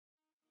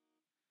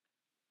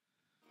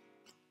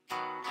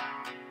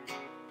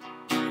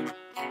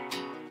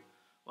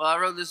Well, I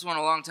wrote this one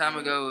a long time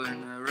ago,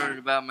 and I wrote it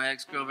about my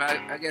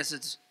ex-girlfriend. I guess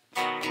it's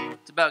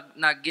about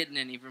not getting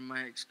any from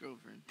my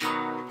ex-girlfriend.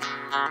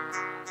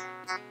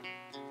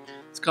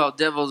 It's called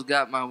Devil's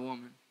Got My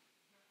Woman.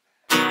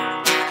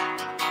 I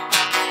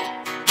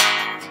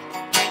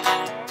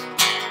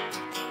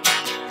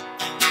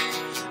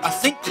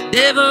think the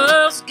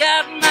devil's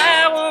got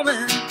my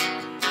woman.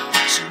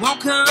 She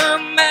won't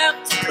come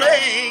out to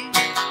play.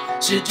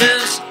 She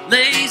just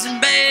lays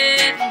in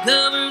bed and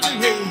covers her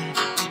head,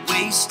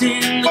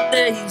 wasting the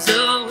days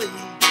away.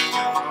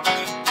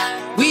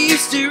 We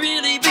used to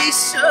really be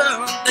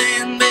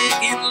something,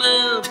 making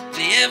love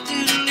the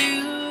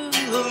afternoon.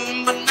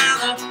 But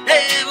now the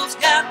devil's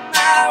got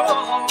my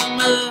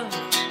woman.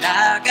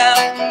 I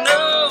got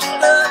no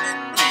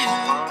loving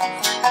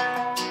blues.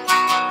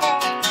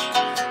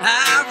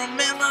 I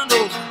remember,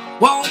 no,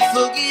 won't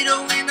forget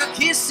when the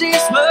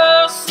kisses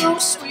were so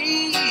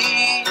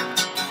sweet.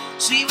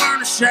 She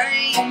weren't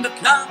ashamed to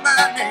call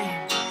my name.